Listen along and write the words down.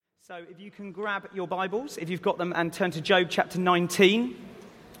So if you can grab your Bibles, if you've got them, and turn to Job chapter 19.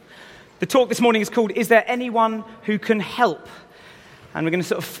 The talk this morning is called, Is There Anyone Who Can Help? And we're going to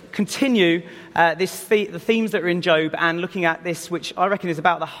sort of continue the themes that are in Job and looking at this, which I reckon is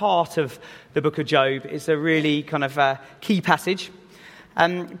about the heart of the book of Job. It's a really kind of key passage.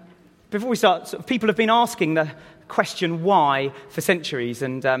 Before we start, sort of people have been asking the question why for centuries.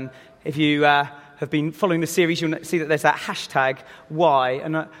 And if you have been following the series, you'll see that there's that hashtag why.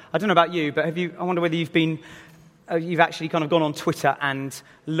 And I don't know about you, but I wonder whether you've actually kind of gone on Twitter and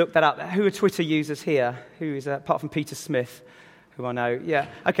looked that up. Who are Twitter users here? Who is, apart from Peter Smith, who I know? Yeah,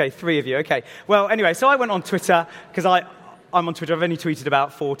 okay, 3 of you, okay. Well, anyway, so I went on Twitter, because I'm on Twitter. I've only tweeted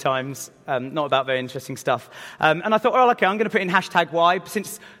about 4 times, not about very interesting stuff. And I thought, okay, I'm going to put in hashtag why,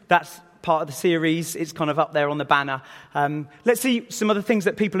 since that's part of the series. It's kind of up there on the banner. Let's see some other things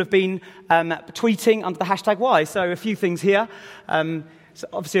that people have been tweeting under the hashtag why. So a few things here. So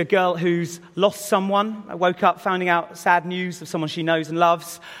obviously a girl who's lost someone, woke up finding out sad news of someone she knows and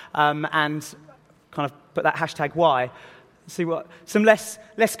loves, and kind of put that hashtag why. Let's see what some less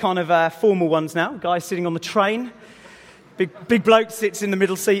kind of formal ones now. Guy sitting on the train, big bloke sits in the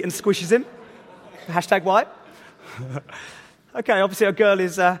middle seat and squishes him. Hashtag why. Okay, obviously a girl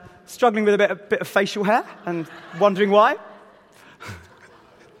is struggling with a bit of facial hair and wondering why.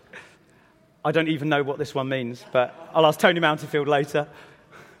 I don't even know what this one means, but I'll ask Tony Mountainfield later.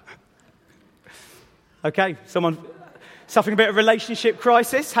 Okay, someone suffering a bit of relationship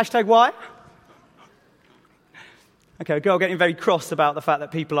crisis. Hashtag why. Okay, a girl getting very cross about the fact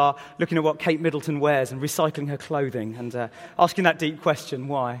that people are looking at what Kate Middleton wears and recycling her clothing and asking that deep question,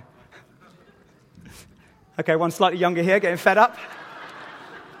 why? Okay, one slightly younger here, getting fed up.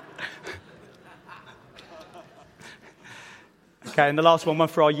 Okay, and the last one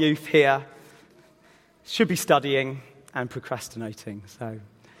for our youth here. Should be studying and procrastinating.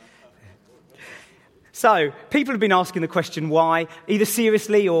 So, people have been asking the question why, either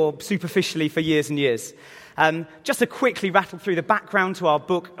seriously or superficially for years and years. Just to quickly rattle through the background to our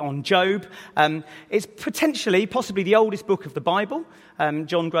book on Job, it's possibly the oldest book of the Bible.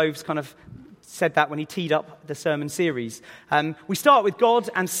 John Groves kind of said that when he teed up the sermon series. We start with God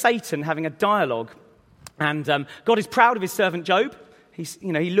and Satan having a dialogue. And God is proud of his servant Job.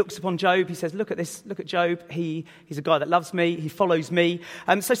 He looks upon Job. He says, look at this, look at Job. He's a guy that loves me. He follows me.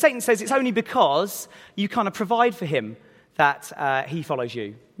 So Satan says it's only because you kind of provide for him that he follows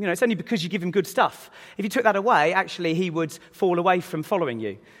you. It's only because you give him good stuff. If you took that away, actually, he would fall away from following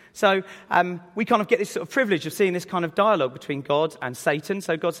you. So we kind of get this sort of privilege of seeing this kind of dialogue between God and Satan.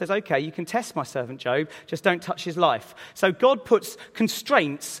 So God says, okay, you can test my servant Job, just don't touch his life. So God puts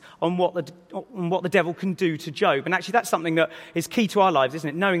constraints on what the devil can do to Job. And actually that's something that is key to our lives, isn't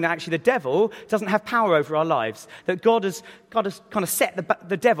it? Knowing that actually the devil doesn't have power over our lives. That God has kind of set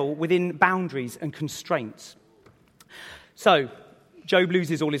the devil within boundaries and constraints. So Job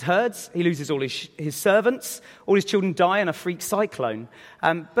loses all his herds, he loses all his servants, all his children die in a freak cyclone.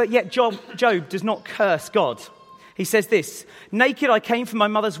 But yet Job does not curse God. He says this, naked I came from my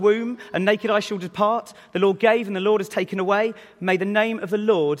mother's womb, and naked I shall depart. The Lord gave, and the Lord has taken away. May the name of the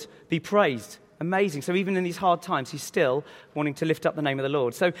Lord be praised. Amazing. So even in these hard times, he's still wanting to lift up the name of the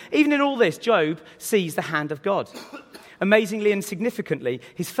Lord. So even in all this, Job sees the hand of God. Amazingly and significantly,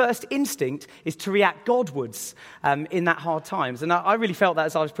 his first instinct is to react Godwards in that hard times. And I really felt that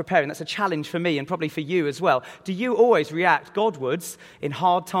as I was preparing. That's a challenge for me and probably for you as well. Do you always react Godwards in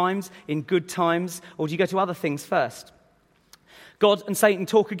hard times, in good times, or do you go to other things first? God and Satan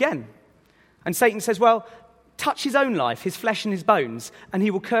talk again. And Satan says, well, touch his own life, his flesh and his bones, and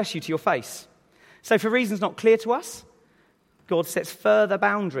he will curse you to your face. So for reasons not clear to us, God sets further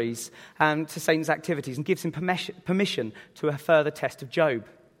boundaries to Satan's activities and gives him permission to a further test of Job.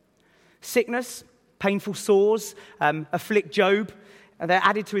 Sickness, painful sores afflict Job, and they're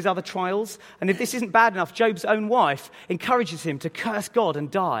added to his other trials. And if this isn't bad enough, Job's own wife encourages him to curse God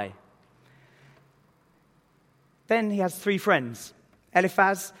and die. Then he has 3 friends,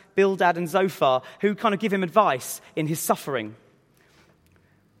 Eliphaz, Bildad, and Zophar, who kind of give him advice in his suffering.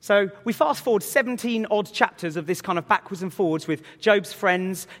 So we fast forward 17 odd chapters of this kind of backwards and forwards with Job's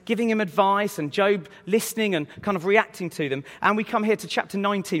friends giving him advice and Job listening and kind of reacting to them. And we come here to chapter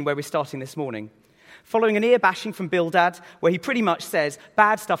 19 where we're starting this morning. Following an ear bashing from Bildad where he pretty much says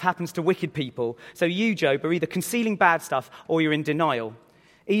bad stuff happens to wicked people. So you, Job, are either concealing bad stuff or you're in denial.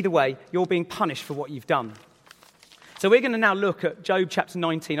 Either way, you're being punished for what you've done. So we're going to now look at Job chapter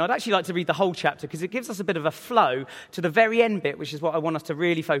 19. I'd actually like to read the whole chapter because it gives us a bit of a flow to the very end bit, which is what I want us to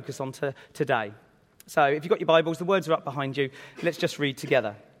really focus on today. So if you've got your Bibles, the words are up behind you. Let's just read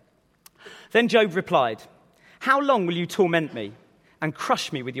together. Then Job replied, "How long will you torment me? and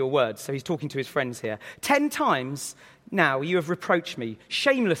crush me with your words. So he's talking to his friends here. 10 times now you have reproached me.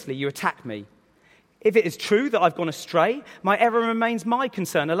 Shamelessly you attack me. If it is true that I've gone astray, my error remains my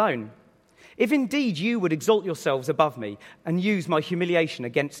concern alone. If indeed you would exalt yourselves above me and use my humiliation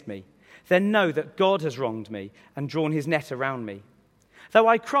against me, then know that God has wronged me and drawn his net around me. Though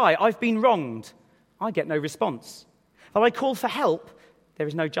I cry, I've been wronged, I get no response. Though I call for help, there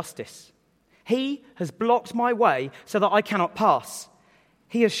is no justice. He has blocked my way so that I cannot pass.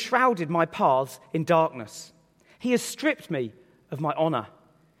 He has shrouded my paths in darkness. He has stripped me of my honor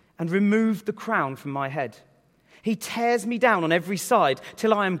and removed the crown from my head. He tears me down on every side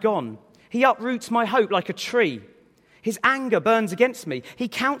till I am gone. He uproots my hope like a tree. His anger burns against me. He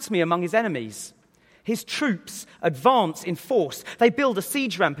counts me among his enemies. His troops advance in force. They build a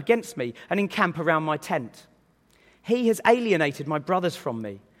siege ramp against me and encamp around my tent. He has alienated my brothers from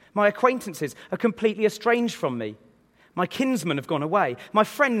me. My acquaintances are completely estranged from me. My kinsmen have gone away. My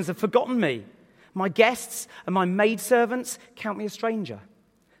friends have forgotten me. My guests and my maidservants count me a stranger.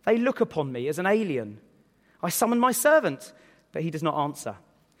 They look upon me as an alien. I summon my servant, but he does not answer,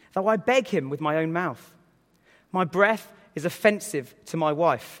 though I beg him with my own mouth. My breath is offensive to my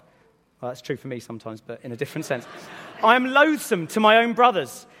wife. Well, that's true for me sometimes, but in a different sense. I am loathsome to my own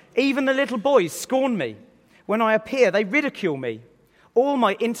brothers. Even the little boys scorn me. When I appear, they ridicule me. All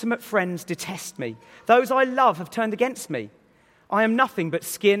my intimate friends detest me. Those I love have turned against me. I am nothing but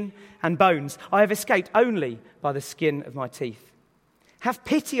skin and bones. I have escaped only by the skin of my teeth. Have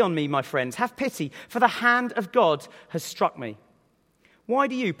pity on me, my friends. Have pity, for the hand of God has struck me. Why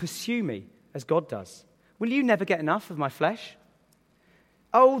do you pursue me as God does? Will you never get enough of my flesh?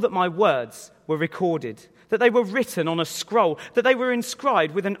 Oh, that my words were recorded, that they were written on a scroll, that they were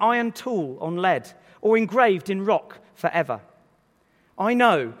inscribed with an iron tool on lead, or engraved in rock forever. I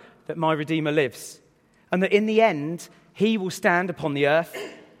know that my Redeemer lives, and that in the end he will stand upon the earth.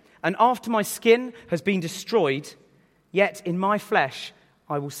 And after my skin has been destroyed, yet in my flesh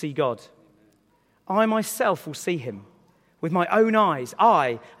I will see God. I myself will see him. With my own eyes,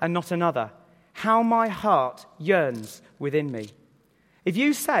 I and not another. How my heart yearns within me. If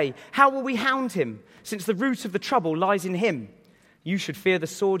you say, how will we hound him, since the root of the trouble lies in him? You should fear the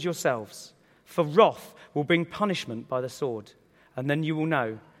sword yourselves, for wrath will bring punishment by the sword, and then you will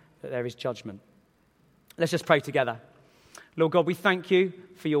know that there is judgment. Let's just pray together. Lord God, we thank you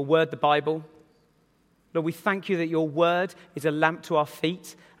for your word, the Bible. Lord, we thank you that your word is a lamp to our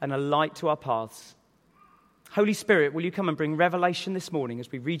feet and a light to our paths. Holy Spirit, will you come and bring revelation this morning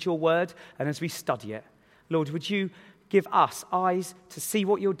as we read your word and as we study it? Lord, would you give us eyes to see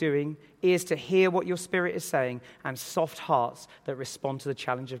what you're doing, ears to hear what your Spirit is saying, and soft hearts that respond to the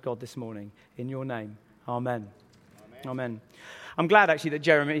challenge of God this morning. In your name, amen. Amen. Amen. I'm glad, actually, that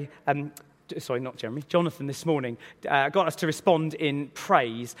Jonathan this morning got us to respond in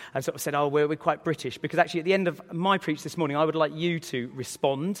praise and sort of said, we're quite British, because actually at the end of my preach this morning, I would like you to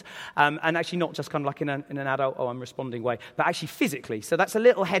respond, and actually not just kind of like in an adult, I'm responding way, but actually physically. So that's a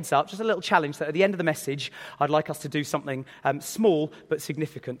little heads up, just a little challenge that at the end of the message, I'd like us to do something small but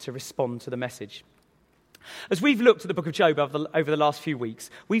significant to respond to the message. As we've looked at the book of Job over the last few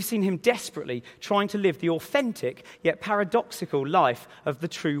weeks, we've seen him desperately trying to live the authentic yet paradoxical life of the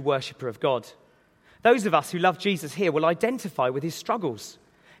true worshipper of God. Those of us who love Jesus here will identify with his struggles.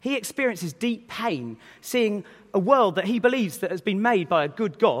 He experiences deep pain, seeing a world that he believes that has been made by a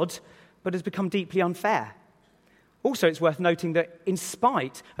good God, but has become deeply unfair. Also, it's worth noting that in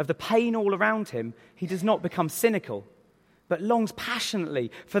spite of the pain all around him, he does not become cynical, but longs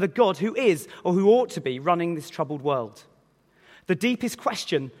passionately for the God who is, or who ought to be, running this troubled world. The deepest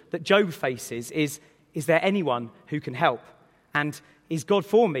question that Job faces is there anyone who can help? And is God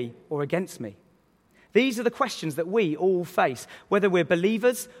for me or against me? These are the questions that we all face, whether we're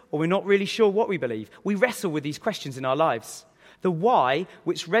believers or we're not really sure what we believe. We wrestle with these questions in our lives. The why,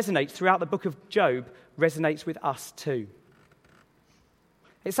 which resonates throughout the book of Job, resonates with us too.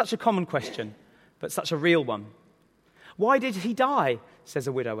 It's such a common question, but such a real one. Why did he die, says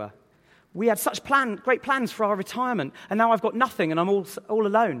a widower. We had such great plans for our retirement, and now I've got nothing and I'm all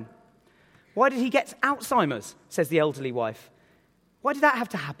alone. Why did he get Alzheimer's, says the elderly wife. Why did that have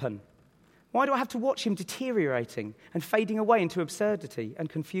to happen? Why do I have to watch him deteriorating and fading away into absurdity and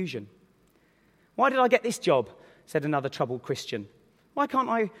confusion? Why did I get this job, said another troubled Christian. Why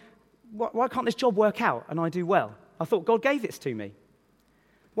can't this job work out and I do well? I thought God gave it to me.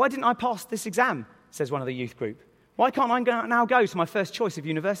 Why didn't I pass this exam, says one of the youth group. Why can't I now go to my first choice of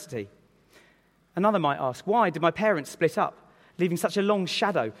university? Another might ask, why did my parents split up, leaving such a long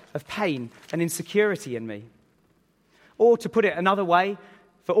shadow of pain and insecurity in me? Or to put it another way,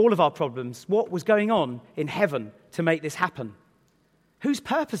 for all of our problems, what was going on in heaven to make this happen? Whose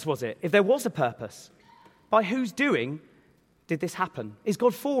purpose was it, if there was a purpose? By whose doing did this happen? Is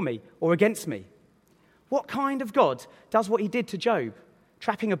God for me or against me? What kind of God does what he did to Job,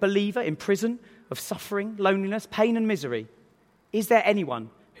 trapping a believer in prison of suffering, loneliness, pain and misery? Is there anyone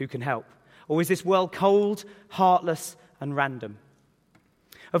who can help? Or is this world cold, heartless and random?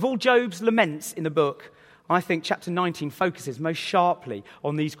 Of all Job's laments in the book, I think chapter 19 focuses most sharply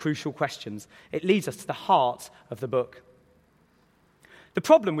on these crucial questions. It leads us to the heart of the book. The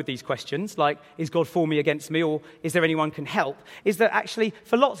problem with these questions, like, is God for me, against me, or is there anyone can help, is that actually,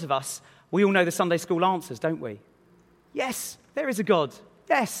 for lots of us, we all know the Sunday school answers, don't we? Yes, there is a God.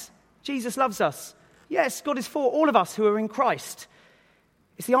 Yes, Jesus loves us. Yes, God is for all of us who are in Christ.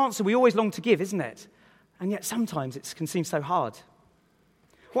 It's the answer we always long to give, isn't it? And yet sometimes it can seem so hard.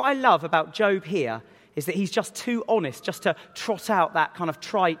 What I love about Job here is that he's just too honest just to trot out that kind of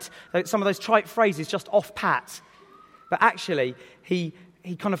some of those trite phrases just off pat. But actually, he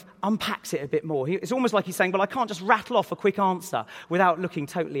kind of unpacks it a bit more. It's almost like he's saying, well, I can't just rattle off a quick answer without looking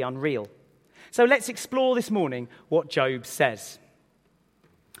totally unreal. So let's explore this morning what Job says.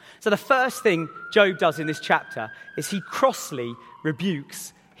 So the first thing Job does in this chapter is he crossly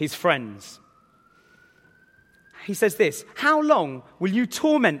rebukes his friends. He says this, "How long will you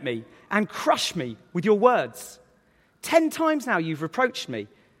torment me and crush me with your words? 10 times now you've reproached me.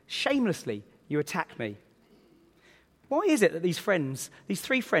 Shamelessly you attack me." Why is it that these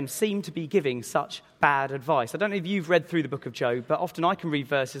three friends, seem to be giving such bad advice? I don't know if you've read through the book of Job, but often I can read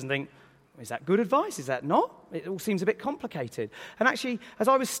verses and think, is that good advice? Is that not? It all seems a bit complicated. And actually, as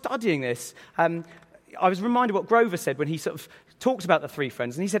I was studying this, I was reminded what Grover said when he sort of talked about the three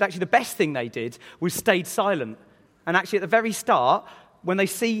friends. And he said actually the best thing they did was stayed silent. And actually at the very start, when they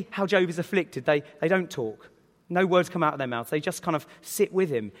see how Job is afflicted, they don't talk. No words come out of their mouths. They just kind of sit with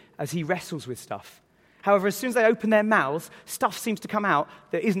him as he wrestles with stuff. However, as soon as they open their mouths, stuff seems to come out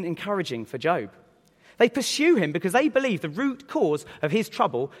that isn't encouraging for Job. They pursue him because they believe the root cause of his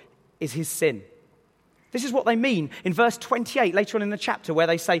trouble is his sin. This is what they mean in verse 28, later on in the chapter, where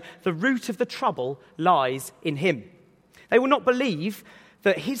they say, the root of the trouble lies in him. They will not believe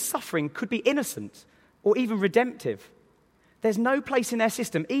that his suffering could be innocent or even redemptive. There's no place in their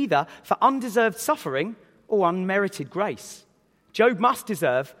system either for undeserved suffering or unmerited grace. Job must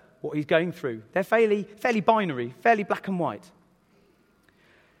deserve what he's going through. They're fairly binary, fairly black and white.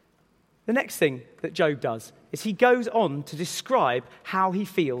 The next thing that Job does is he goes on to describe how he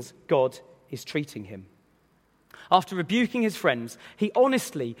feels God is treating him. After rebuking his friends, he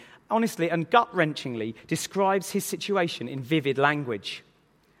honestly and gut-wrenchingly describes his situation in vivid language.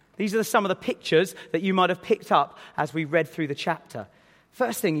 These are some of the pictures that you might have picked up as we read through the chapter.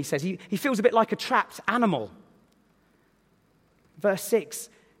 First thing he says, he feels a bit like a trapped animal. Verse 6,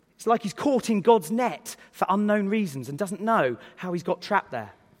 it's like he's caught in God's net for unknown reasons and doesn't know how he's got trapped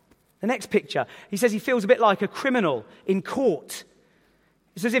there. The next picture, he says he feels a bit like a criminal in court.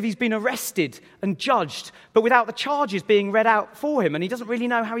 It's as if he's been arrested and judged, but without the charges being read out for him, and he doesn't really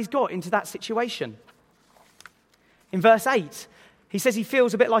know how he's got into that situation. In verse 8, he says he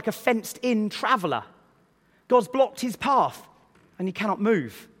feels a bit like a fenced-in traveller. God's blocked his path, and he cannot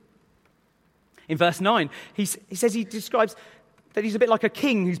move. In verse 9, he describes that he's a bit like a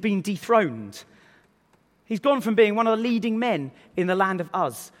king who's been dethroned. He's gone from being one of the leading men in the land of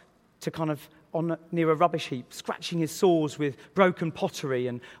Uz to kind of near a rubbish heap, scratching his sores with broken pottery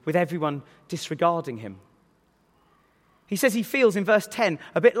and with everyone disregarding him. He says he feels, in verse 10,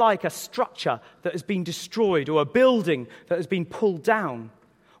 a bit like a structure that has been destroyed or a building that has been pulled down.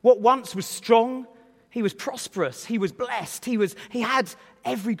 What once was strong, he was prosperous, he was blessed, he had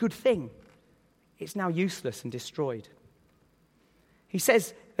every good thing. It's now useless and destroyed. He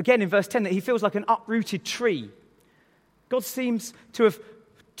says, again in verse 10, that he feels like an uprooted tree. God seems to have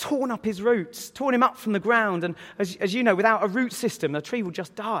torn up his roots, torn him up from the ground, and as you know, without a root system, the tree will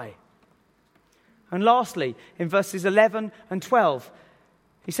just die. And lastly, in verses 11 and 12,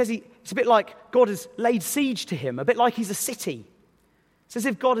 he says it's a bit like God has laid siege to him, a bit like he's a city. It's as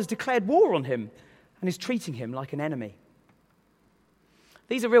if God has declared war on him and is treating him like an enemy.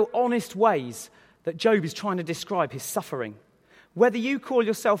 These are real honest ways that Job is trying to describe his suffering. Whether you call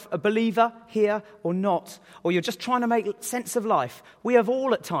yourself a believer here or not, or you're just trying to make sense of life, we have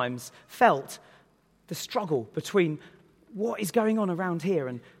all at times felt the struggle between what is going on around here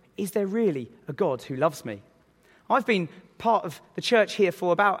and is there really a God who loves me? I've been part of the church here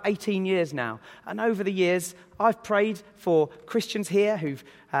for about 18 years now, and over the years I've prayed for Christians here who've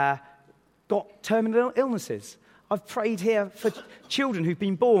got terminal illnesses. I've prayed here for children who've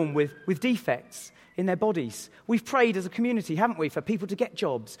been born with defects in their bodies. We've prayed as a community, haven't we, for people to get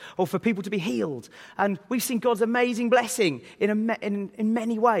jobs or for people to be healed. And we've seen God's amazing blessing in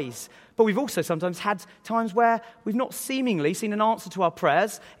many ways. But we've also sometimes had times where we've not seemingly seen an answer to our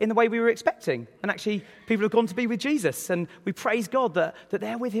prayers in the way we were expecting. And actually, people have gone to be with Jesus, and we praise God that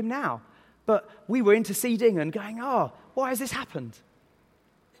they're with him now. But we were interceding and going, why has this happened?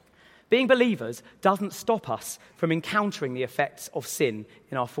 Being believers doesn't stop us from encountering the effects of sin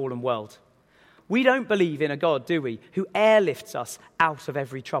in our fallen world. We don't believe in a God, do we, who airlifts us out of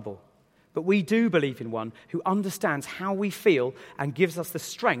every trouble. But we do believe in one who understands how we feel and gives us the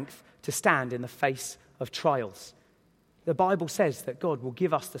strength to stand in the face of trials. The Bible says that God will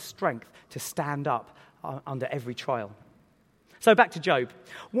give us the strength to stand up under every trial. So back to Job.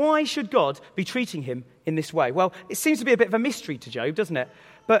 Why should God be treating him in this way? Well, it seems to be a bit of a mystery to Job, doesn't it?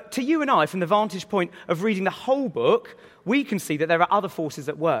 But to you and I, from the vantage point of reading the whole book, we can see that there are other forces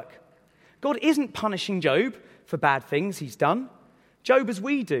at work. God isn't punishing Job for bad things he's done. Job, as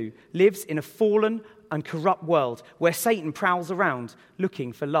we do, lives in a fallen and corrupt world where Satan prowls around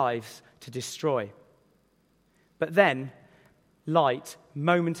looking for lives to destroy. But then, light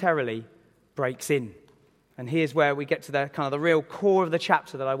momentarily breaks in. And here's where we get to the real core of the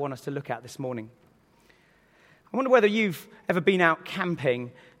chapter that I want us to look at this morning. I wonder whether you've ever been out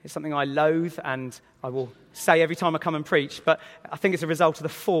camping. It's something I loathe and I will say every time I come and preach, but I think it's a result of the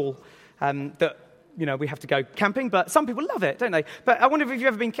fall that we have to go camping, but some people love it, don't they? But I wonder if you've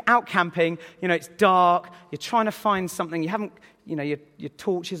ever been out camping, it's dark, you're trying to find something, you haven't, your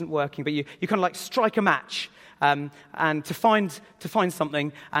torch isn't working, but you kind of like strike a match and to find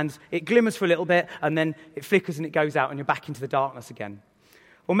something, and it glimmers for a little bit, and then it flickers and it goes out, and you're back into the darkness again.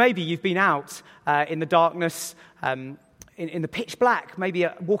 Or maybe you've been out in the darkness, in the pitch black, maybe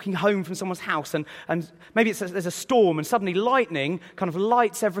walking home from someone's house, and maybe there's a storm, and suddenly lightning kind of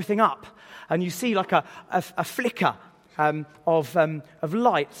lights everything up, and you see like a flicker of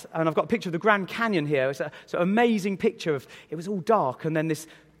light. And I've got a picture of the Grand Canyon here. It's an amazing picture of it was all dark, and then this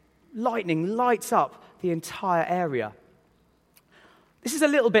lightning lights up the entire area. This is a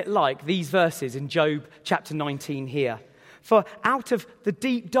little bit like these verses in Job chapter 19 here. For out of the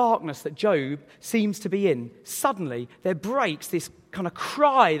deep darkness that Job seems to be in, suddenly there breaks this kind of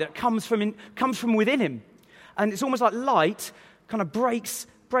cry that comes from within him. And it's almost like light kind of breaks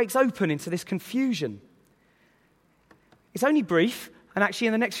open into this confusion. It's only brief, and actually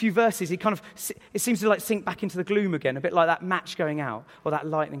in the next few verses, it seems to like sink back into the gloom again, a bit like that match going out or that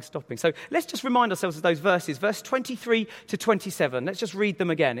lightning stopping. So let's just remind ourselves of those verses, verse 23 to 27. Let's just read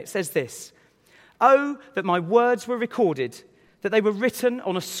them again. It says this: "Oh, that my words were recorded, that they were written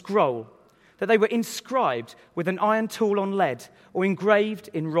on a scroll, that they were inscribed with an iron tool on lead, or engraved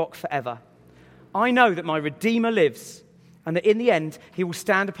in rock forever. I know that my Redeemer lives, and that in the end he will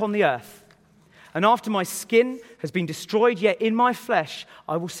stand upon the earth. And after my skin has been destroyed, yet in my flesh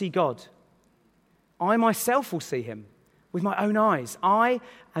I will see God. I myself will see him with my own eyes, I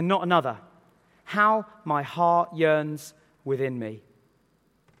and not another. How my heart yearns within me."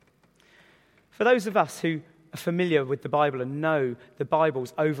 For those of us who are familiar with the Bible and know the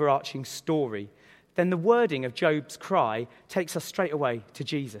Bible's overarching story, then the wording of Job's cry takes us straight away to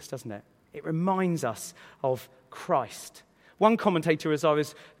Jesus, doesn't it? It reminds us of Christ. One commentator, as I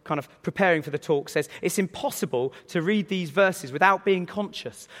was kind of preparing for the talk, says it's impossible to read these verses without being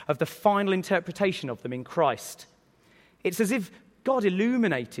conscious of the final interpretation of them in Christ. It's as if God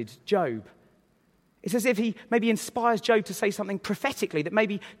illuminated Job. It's as if he maybe inspires Job to say something prophetically that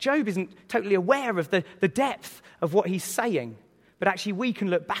maybe Job isn't totally aware of the depth of what he's saying. But actually we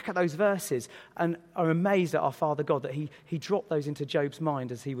can look back at those verses and are amazed at our Father God that he dropped those into Job's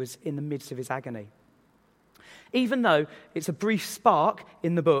mind as he was in the midst of his agony. Even though it's a brief spark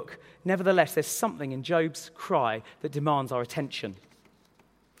in the book, nevertheless there's something in Job's cry that demands our attention.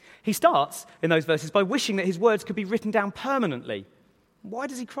 He starts in those verses by wishing that his words could be written down permanently. Why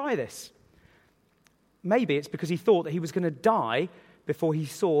does he cry this? Maybe it's because he thought that he was going to die before he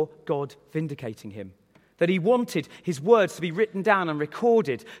saw God vindicating him. That he wanted his words to be written down and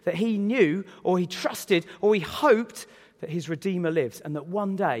recorded. That he knew, or he trusted, or he hoped that his Redeemer lives and that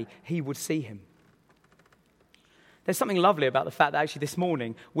one day he would see him. There's something lovely about the fact that actually this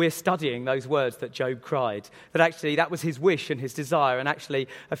morning we're studying those words that Job cried. That actually that was his wish and his desire, and actually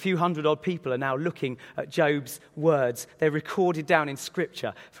a few hundred odd people are now looking at Job's words. They're recorded down in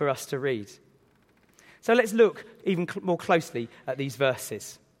Scripture for us to read. So let's look even more closely at these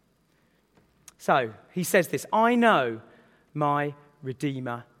verses. So he says this: "I know my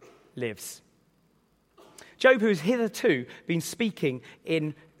Redeemer lives." Job, who has hitherto been speaking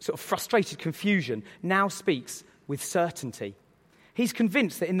in sort of frustrated confusion, now speaks with certainty. He's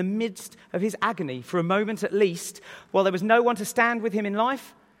convinced that in the midst of his agony, for a moment at least, while there was no one to stand with him in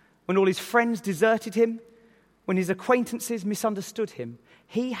life, when all his friends deserted him, when his acquaintances misunderstood him,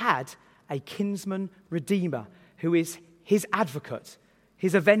 he had a kinsman redeemer who is his advocate,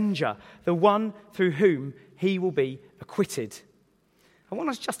 his avenger, the one through whom he will be acquitted. I want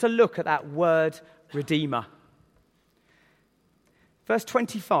us just to look at that word redeemer. Verse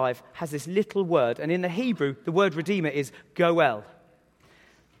 25 has this little word, and in the Hebrew, the word redeemer is goel.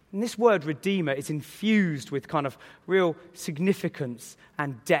 And this word redeemer is infused with kind of real significance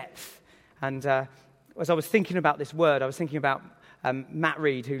and depth. And as I was thinking about this word, I was thinking about Matt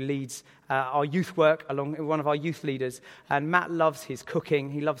Reed, who leads our youth work, along one of our youth leaders. And Matt loves his cooking.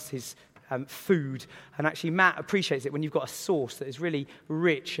 He loves his food. And actually, Matt appreciates it when you've got a sauce that is really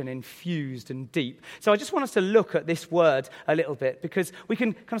rich and infused and deep. So I just want us to look at this word a little bit, because we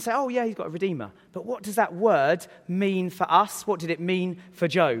can kind of say, oh, yeah, he's got a redeemer. But what does that word mean for us? What did it mean for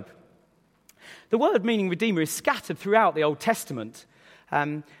Job? The word meaning redeemer is scattered throughout the Old Testament.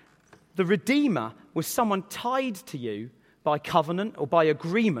 The redeemer was someone tied to you by covenant or by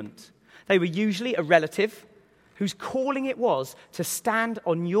agreement. They were usually a relative whose calling it was to stand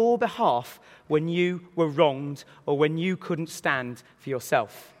on your behalf when you were wronged or when you couldn't stand for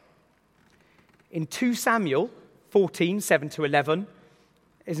yourself. In 2 Samuel 14, 7-11,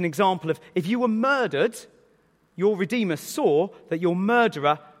 is an example of if you were murdered, your Redeemer saw that your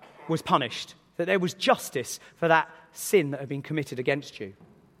murderer was punished, that there was justice for that sin that had been committed against you.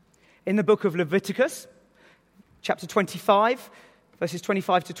 In the book of Leviticus, chapter 25, verses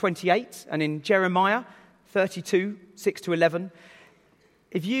 25 to 28, and in Jeremiah 32, 6-11,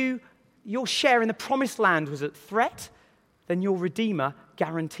 if your share in the promised land was at threat, then your Redeemer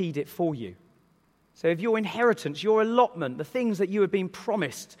guaranteed it for you. So if your inheritance, your allotment, the things that you had been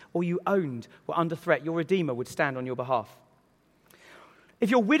promised or you owned were under threat, your Redeemer would stand on your behalf. If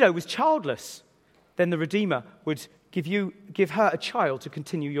your widow was childless, then the Redeemer would give her a child to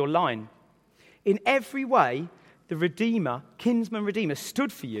continue your line. In every way, the Redeemer, kinsman Redeemer,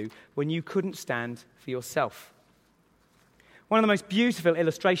 stood for you when you couldn't stand for yourself. One of the most beautiful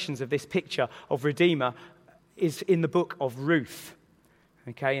illustrations of this picture of Redeemer is in the book of Ruth.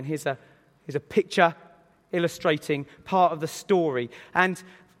 Okay, and here's a picture illustrating part of the story. And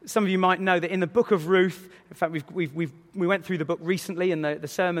some of you might know that in the book of Ruth, in fact, we went through the book recently, and the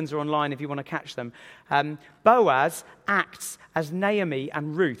sermons are online if you want to catch them. Boaz acts as Naomi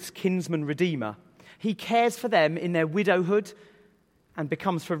and Ruth's kinsman redeemer. He cares for them in their widowhood and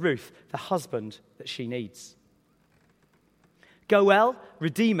becomes for Ruth the husband that she needs. Goel,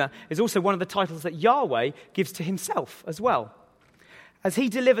 redeemer, is also one of the titles that Yahweh gives to himself as well. As he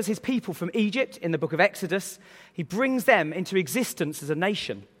delivers his people from Egypt in the book of Exodus, he brings them into existence as a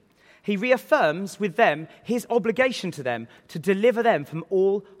nation. He reaffirms with them his obligation to them to deliver them from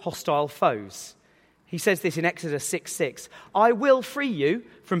all hostile foes. He says this in Exodus 6:6, I will free you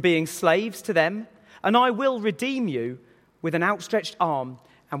from being slaves to them, and I will redeem you with an outstretched arm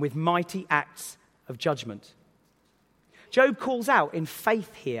and with mighty acts of judgment. Job calls out in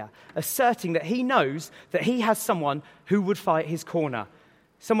faith here, asserting that he knows that he has someone who would fight his corner,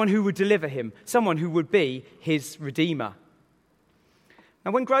 someone who would deliver him, someone who would be his redeemer.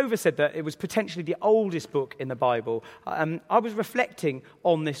 Now, when Grover said that it was potentially the oldest book in the Bible, I was reflecting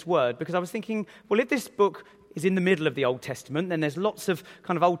on this word because I was thinking, well, if this book is in the middle of the Old Testament, then there's lots of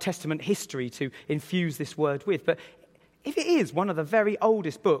kind of Old Testament history to infuse this word with. But if it is one of the very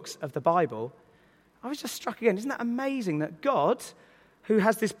oldest books of the Bible, I was just struck again. Isn't that amazing that God, who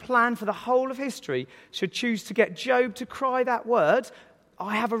has this plan for the whole of history, should choose to get Job to cry that word,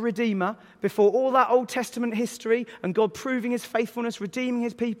 I have a redeemer, before all that Old Testament history and God proving his faithfulness, redeeming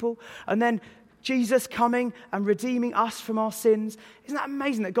his people, and then Jesus coming and redeeming us from our sins. Isn't that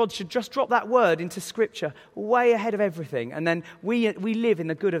amazing that God should just drop that word into Scripture way ahead of everything, and then we live in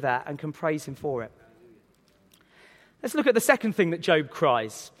the good of that and can praise him for it? Let's look at the second thing that Job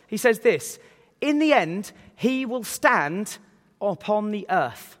cries. He says this, in the end, he will stand upon the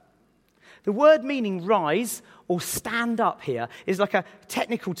earth. The word meaning rise or stand up here is like a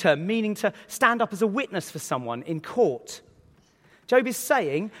technical term meaning to stand up as a witness for someone in court. Job is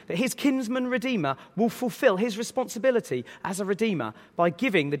saying that his kinsman redeemer will fulfill his responsibility as a redeemer by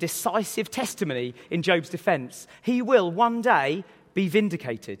giving the decisive testimony in Job's defense. He will one day be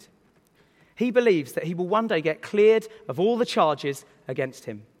vindicated. He believes that he will one day get cleared of all the charges against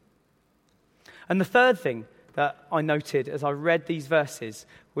him. And the third thing that I noted as I read these verses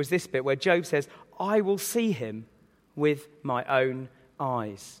was this bit where Job says, I will see him with my own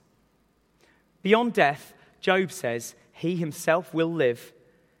eyes. Beyond death, Job says he himself will live.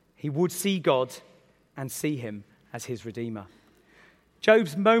 He would see God and see him as his Redeemer.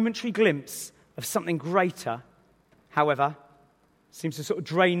 Job's momentary glimpse of something greater, however, seems to sort of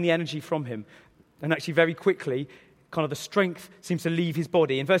drain the energy from him. And actually very quickly, kind of the strength seems to leave his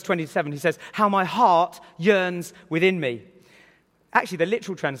body. In verse 27, he says, "How my heart yearns within me." Actually, the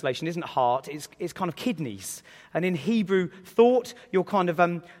literal translation isn't heart, it's kind of kidneys. And in Hebrew thought, you're kind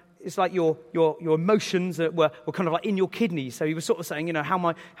of, it's like your emotions were kind of like in your kidneys. So he was sort of saying, how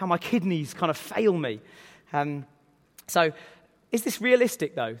my kidneys kind of fail me. So is this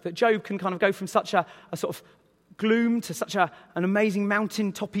realistic, though, that Job can kind of go from such a sort of gloom to such an amazing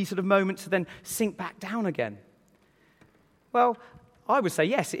mountain-toppy sort of moment to then sink back down again? Well, I would say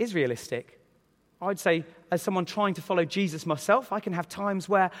yes, it is realistic. I'd say, as someone trying to follow Jesus myself, I can have times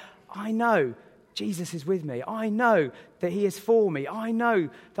where I know Jesus is with me. I know that he is for me. I know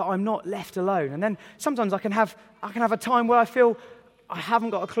that I'm not left alone. And then sometimes I can have a time where I feel I haven't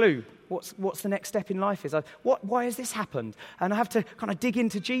got a clue what's the next step in life is. Why has this happened? And I have to kind of dig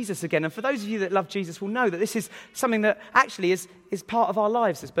into Jesus again. And for those of you that love Jesus will know that this is something that actually is part of our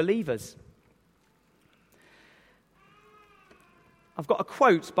lives as believers. I've got a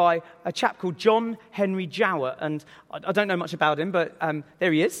quote by a chap called John Henry Jowett, and I don't know much about him, but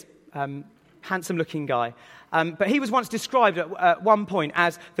there he is, handsome-looking guy. But he was once described at one point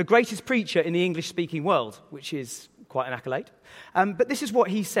as the greatest preacher in the English-speaking world, which is quite an accolade. But this is what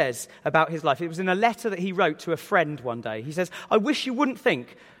he says about his life. It was in a letter that he wrote to a friend one day. He says, "I wish you wouldn't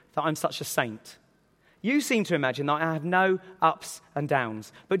think that I'm such a saint. You seem to imagine that I have no ups and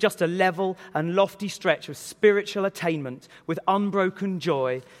downs, but just a level and lofty stretch of spiritual attainment with unbroken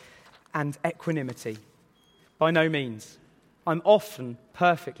joy and equanimity. By no means. I'm often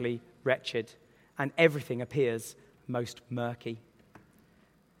perfectly wretched, and everything appears most murky."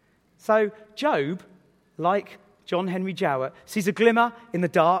 So Job, like John Henry Jowett, sees a glimmer in the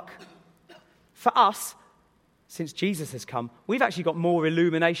dark. For us, since Jesus has come, we've actually got more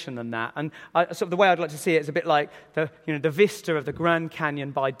illumination than that. And sort of the way I'd like to see it is a bit like the vista of the Grand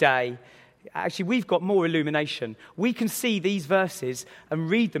Canyon by day. Actually, we've got more illumination. We can see these verses and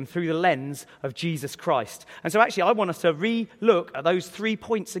read them through the lens of Jesus Christ. And so actually, I want us to re-look at those 3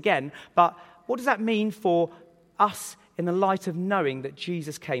 points again. But what does that mean for us in the light of knowing that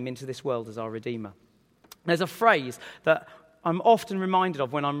Jesus came into this world as our Redeemer? There's a phrase that I'm often reminded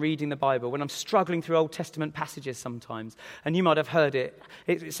of when I'm reading the Bible, when I'm struggling through Old Testament passages sometimes. And you might have heard it.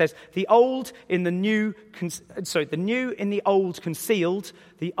 It says, the new in the old concealed,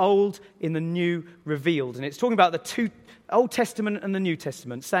 the old in the new revealed. And it's talking about the two, Old Testament and the New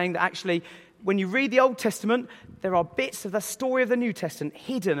Testament, saying that actually when you read the Old Testament, there are bits of the story of the New Testament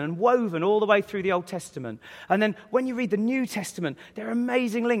hidden and woven all the way through the Old Testament. And then when you read the New Testament, there are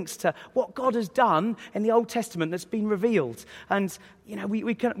amazing links to what God has done in the Old Testament that's been revealed. And,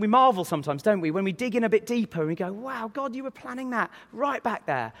 we marvel sometimes, don't we, when we dig in a bit deeper and we go, wow, God, you were planning that right back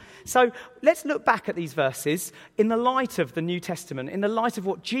there. So let's look back at these verses in the light of the New Testament, in the light of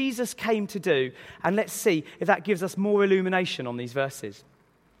what Jesus came to do, and let's see if that gives us more illumination on these verses.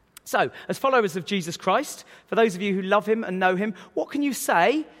 So, as followers of Jesus Christ, for those of you who love him and know him, what can you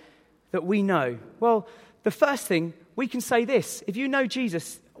say that we know? Well, the first thing, we can say this. If you know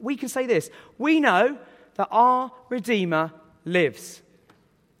Jesus, we can say this. We know that our Redeemer lives.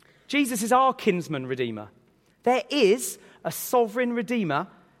 Jesus is our kinsman Redeemer. There is a sovereign Redeemer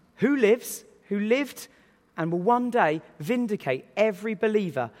who lives, who lived, and will one day vindicate every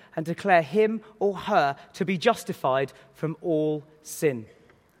believer and declare him or her to be justified from all sin.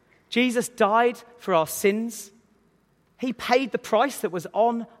 Jesus died for our sins. He paid the price that was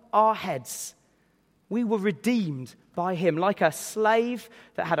on our heads. We were redeemed by him. Like a slave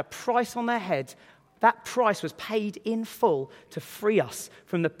that had a price on their head, that price was paid in full to free us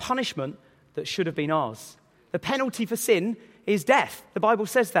from the punishment that should have been ours. The penalty for sin is death. The Bible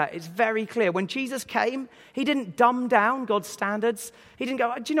says that. It's very clear. When Jesus came, he didn't dumb down God's standards. He didn't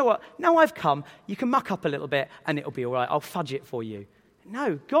go, do you know what? Now I've come, you can muck up a little bit and it'll be all right. I'll fudge it for you.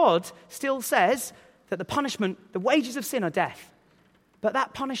 No, God still says that the punishment, the wages of sin are death. But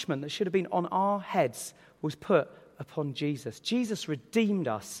that punishment that should have been on our heads was put upon Jesus. Jesus redeemed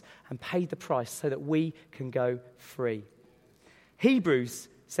us and paid the price so that we can go free. Hebrews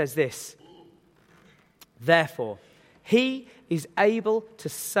says this, therefore, he is able to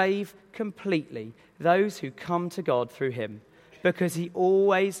save completely those who come to God through him, because he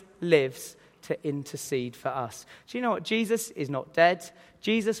always lives to intercede for us. Do you know what? Jesus is not dead.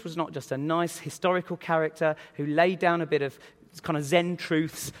 Jesus was not just a nice historical character who laid down a bit of kind of Zen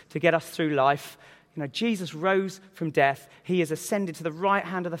truths to get us through life. Jesus rose from death. He is ascended to the right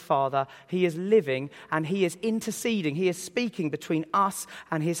hand of the Father. He is living and he is interceding. He is speaking between us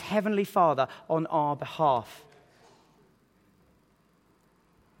and his heavenly Father on our behalf.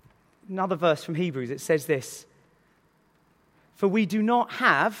 another verse from Hebrews, it says this: "For we do not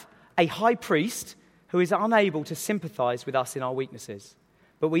have a high priest who is unable to sympathize with us in our weaknesses,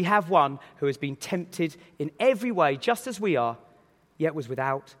 but we have one who has been tempted in every way, just as we are, yet was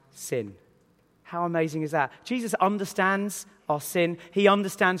without sin." How amazing is that? Jesus understands our sin. He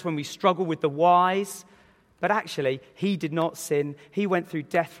understands when we struggle with the whys. But actually, he did not sin. He went through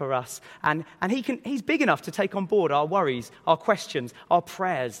death for us. And he's big enough to take on board our worries, our questions, our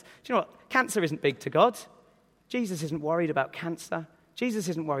prayers. Do you know what? Cancer isn't big to God. Jesus isn't worried about cancer. Jesus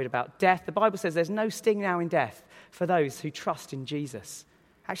isn't worried about death. The Bible says there's no sting now in death for those who trust in Jesus.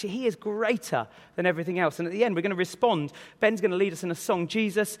 Actually, he is greater than everything else. And at the end, we're going to respond. Ben's going to lead us in a song.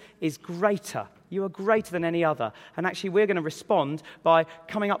 Jesus is greater. You are greater than any other. And actually, we're going to respond by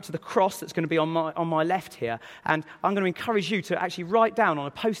coming up to the cross that's going to be on my left here. And I'm going to encourage you to actually write down on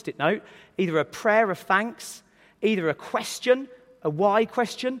a Post-it note either a prayer of thanks, either a question, a why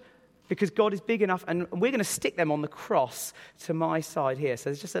question, because God is big enough, and we're going to stick them on the cross to my side here. So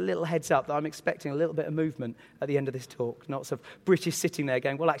there's just a little heads up that I'm expecting a little bit of movement at the end of this talk. Not sort of British sitting there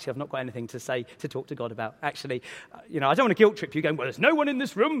going, well, actually, I've not got anything to say to talk to God about. Actually, I don't want to guilt trip you going, well, there's no one in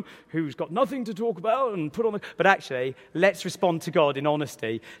this room who's got nothing to talk about and put on the... But actually, let's respond to God in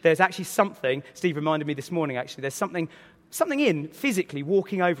honesty. There's actually something, Steve reminded me this morning, actually, there's something in physically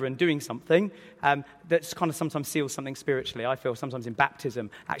walking over and doing something that's kind of sometimes seals something spiritually. I feel sometimes in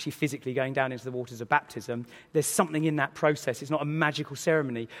baptism, actually physically going down into the waters of baptism, there's something in that process. It's not a magical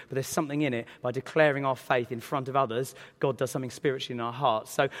ceremony, but there's something in it. By declaring our faith in front of others, God does something spiritually in our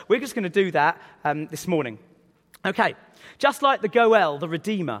hearts. So we're just going to do that this morning. Okay, just like the Goel, the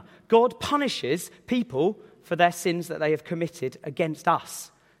Redeemer, God punishes people for their sins that they have committed against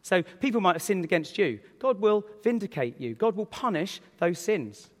us. So people might have sinned against you. God will vindicate you. God will punish those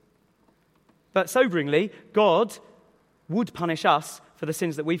sins. But soberingly, God would punish us for the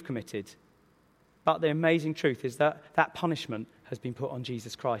sins that we've committed. But the amazing truth is that that punishment has been put on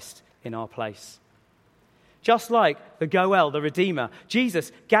Jesus Christ in our place. Just like the Goel, the Redeemer,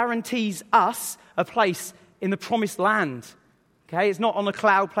 Jesus guarantees us a place in the promised land. Okay, it's not on a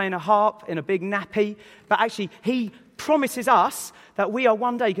cloud playing a harp in a big nappy, but actually he promises us that we are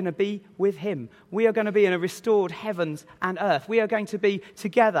one day going to be with him. We are going to be in a restored heavens and earth. We are going to be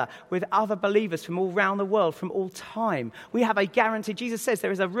together with other believers from all around the world, from all time. We have a guarantee. Jesus says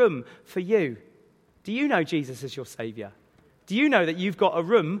there is a room for you. Do you know Jesus as your Savior? Do you know that you've got a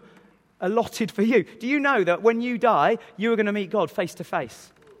room allotted for you? Do you know that when you die, you are going to meet God face to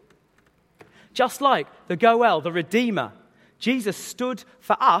face? Just like the Goel, the Redeemer, Jesus stood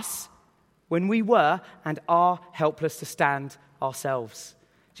for us when we were and are helpless to stand ourselves.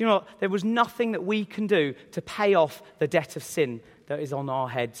 Do you know what? There was nothing that we can do to pay off the debt of sin that is on our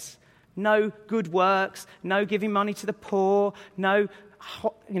heads. No good works, no giving money to the poor, no,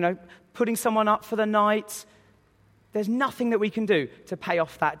 putting someone up for the night. There's nothing that we can do to pay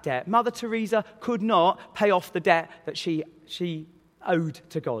off that debt. Mother Teresa could not pay off the debt that she owed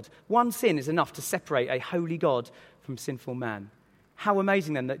to God. One sin is enough to separate a holy God from sinful man. How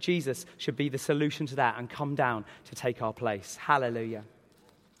amazing then that Jesus should be the solution to that and come down to take our place. Hallelujah.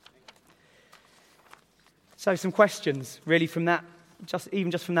 So some questions really from that, just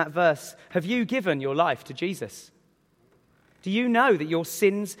from that verse. Have you given your life to Jesus? Do you know that your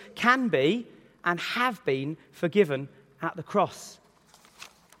sins can be and have been forgiven at the cross?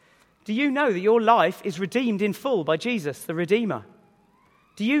 Do you know that your life is redeemed in full by Jesus, the Redeemer?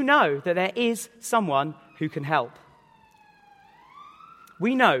 Do you know that there is someone who can help?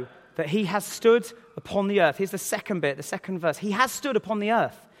 We know that he has stood upon the earth. Here's the second bit, the second verse. He has stood upon the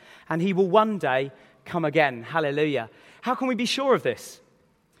earth, and he will one day come again. Hallelujah. How can we be sure of this?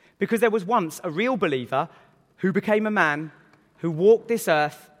 Because there was once a real believer who became a man, who walked this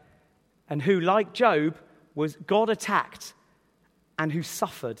earth, and who, like Job, was God attacked, and who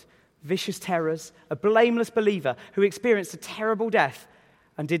suffered vicious terrors, a blameless believer who experienced a terrible death,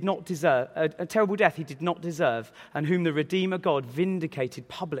 and did not deserve a terrible death he did not deserve, and whom the Redeemer God vindicated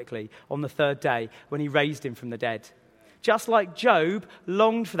publicly on the third day when he raised him from the dead. Just like Job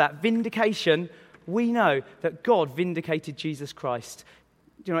longed for that vindication, we know that God vindicated Jesus Christ.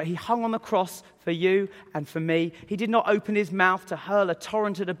 You know, he hung on the cross for you and for me. He did not open his mouth to hurl a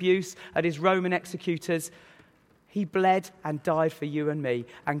torrent of abuse at his Roman executors. He bled and died for you and me.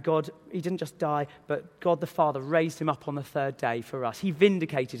 And God, he didn't just die, but God the Father raised him up on the third day for us. He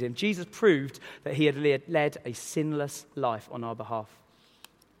vindicated him. Jesus proved that he had led a sinless life on our behalf.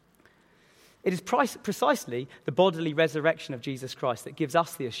 It is precisely the bodily resurrection of Jesus Christ that gives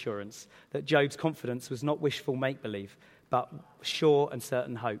us the assurance that Job's confidence was not wishful make-believe, but sure and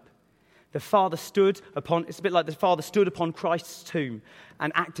certain hope. It's a bit like the Father stood upon Christ's tomb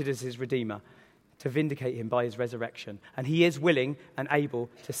and acted as his Redeemer to vindicate him by his resurrection. And he is willing and able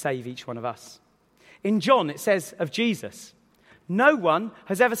to save each one of us. In John, it says of Jesus, "No one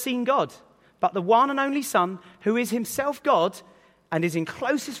has ever seen God, but the one and only Son, who is himself God and is in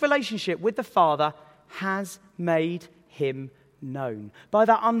closest relationship with the Father, has made him known." By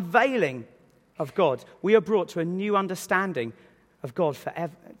that unveiling of God, we are brought to a new understanding of God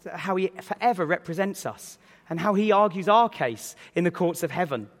forever, how he forever represents us and how he argues our case in the courts of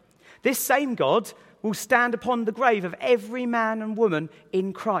heaven. This same God will stand upon the grave of every man and woman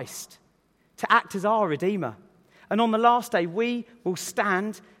in Christ to act as our Redeemer. And on the last day, we will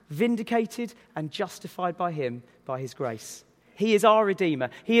stand vindicated and justified by him, by his grace. He is our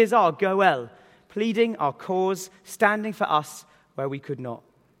Redeemer. He is our Goel, pleading our cause, standing for us where we could not.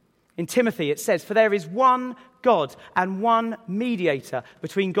 In Timothy, it says, "For there is one God and one mediator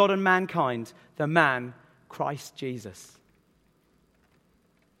between God and mankind, the man, Christ Jesus."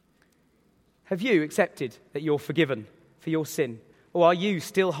 Have you accepted that you're forgiven for your sin? Or are you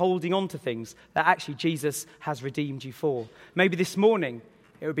still holding on to things that actually Jesus has redeemed you for? Maybe this morning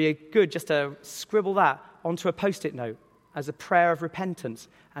it would be good just to scribble that onto a post-it note as a prayer of repentance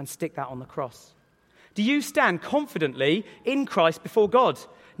and stick that on the cross. Do you stand confidently in Christ before God,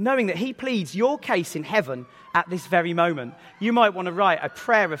 knowing that he pleads your case in heaven at this very moment? You might want to write a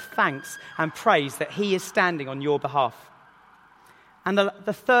prayer of thanks and praise that he is standing on your behalf. And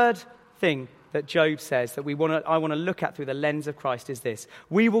the third thing that Job says that I want to look at through the lens of Christ is this: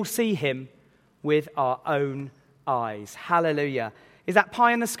 we will see him with our own eyes. Hallelujah. Is that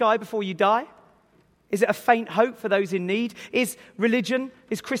pie in the sky before you die? Is it a faint hope for those in need? Is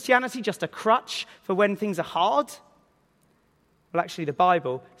Christianity just a crutch for when things are hard? Well, actually, the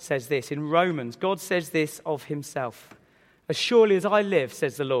Bible says this. In Romans, God says this of himself: "As surely as I live,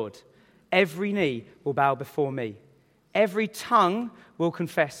 says the Lord, every knee will bow before me. Every tongue will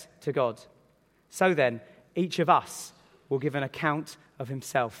confess to God." So then, each of us will give an account of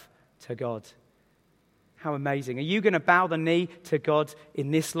himself to God. How amazing. Are you going to bow the knee to God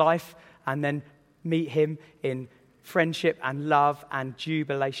in this life and then meet him in friendship and love and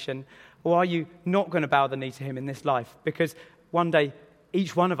jubilation? Or are you not going to bow the knee to him in this life? Because one day,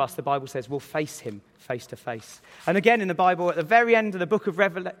 each one of us, the Bible says, will face him face to face. And again in the Bible, at the very end of the book of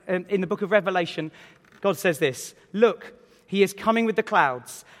Revelation, God says this: "Look, he is coming with the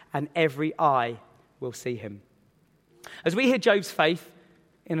clouds, and every eye will see him." As we hear Job's faith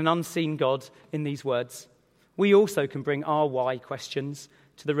in an unseen God in these words, we also can bring our why questions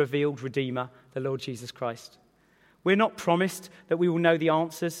to the revealed Redeemer, the Lord Jesus Christ. We're not promised that we will know the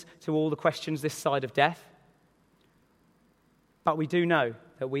answers to all the questions this side of death, but we do know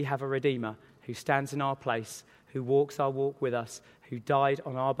that we have a Redeemer who stands in our place, who walks our walk with us, who died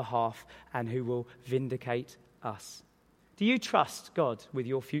on our behalf, and who will vindicate us. Do you trust God with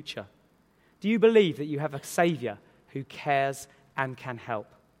your future? Do you believe that you have a Saviour who cares and can help?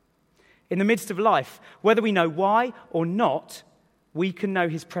 In the midst of life, whether we know why or not, we can know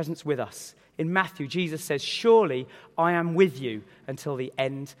his presence with us. In Matthew, Jesus says, "Surely I am with you until the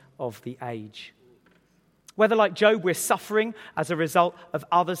end of the age." Whether, like Job, we're suffering as a result of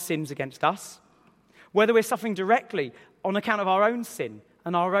others' sins against us, whether we're suffering directly on account of our own sin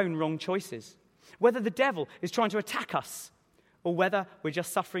and our own wrong choices, whether the devil is trying to attack us, or whether we're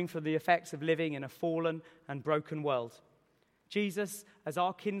just suffering from the effects of living in a fallen and broken world, Jesus, as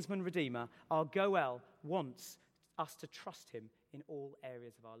our kinsman redeemer, our Goel, wants us to trust him in all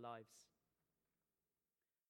areas of our lives.